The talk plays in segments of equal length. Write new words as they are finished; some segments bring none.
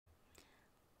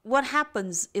what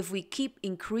happens if we keep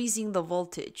increasing the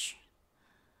voltage?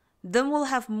 Then we'll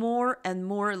have more and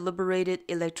more liberated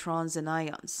electrons and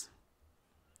ions.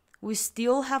 We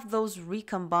still have those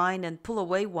recombine and pull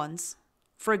away ones.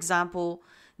 For example,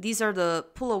 these are the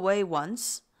pull away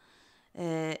ones.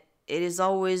 It is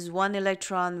always one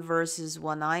electron versus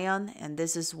one ion, and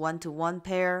this is 1-to-1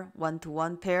 pair,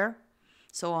 1-to-1 pair,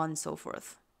 so on and so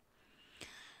forth.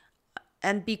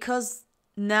 And because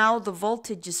now the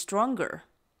voltage is stronger,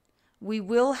 we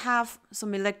will have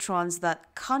some electrons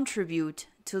that contribute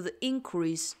to the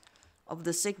increase of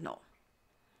the signal.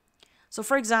 So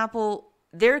for example,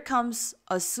 there comes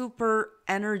a super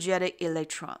energetic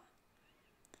electron.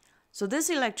 So this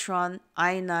electron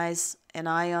ionizes an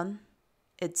ion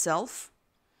itself,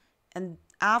 and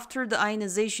after the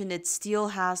ionization it still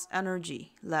has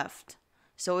energy left.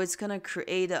 So it's going to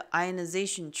create an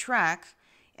ionization track,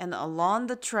 and along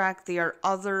the track there are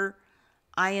other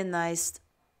ionized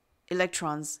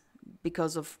electrons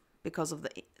because of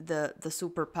the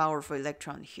super powerful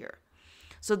electron here.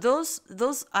 So those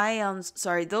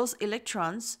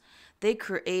electrons, they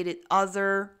created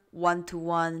other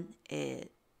 1-to-1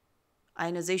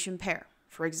 ionization pair.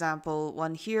 For example,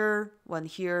 one here, one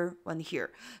here, one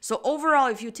here. So overall,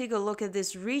 if you take a look at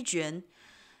this region,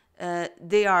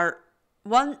 they are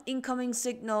one incoming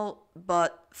signal,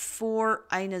 but 4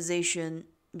 ionization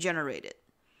generated.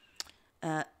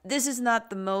 This is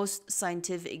not the most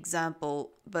scientific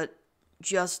example, but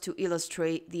just to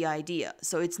illustrate the idea.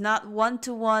 So it's not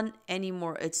 1-to-1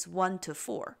 anymore, it's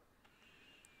 1-to-4.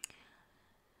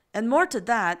 And more to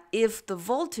that, if the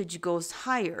voltage goes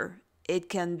higher, it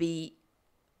can be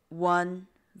 1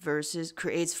 versus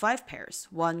creates 5 pairs.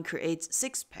 1 creates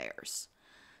 6 pairs.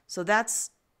 So that's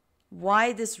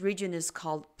why this region is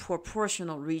called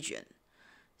proportional region.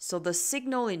 So the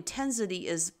signal intensity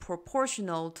is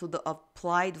proportional to the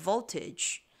applied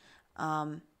voltage,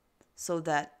 so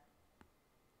that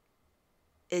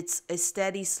it's a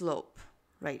steady slope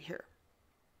right here.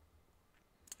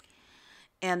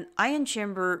 And ion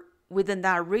chamber within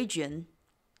that region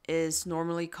is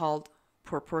normally called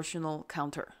proportional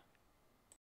counter.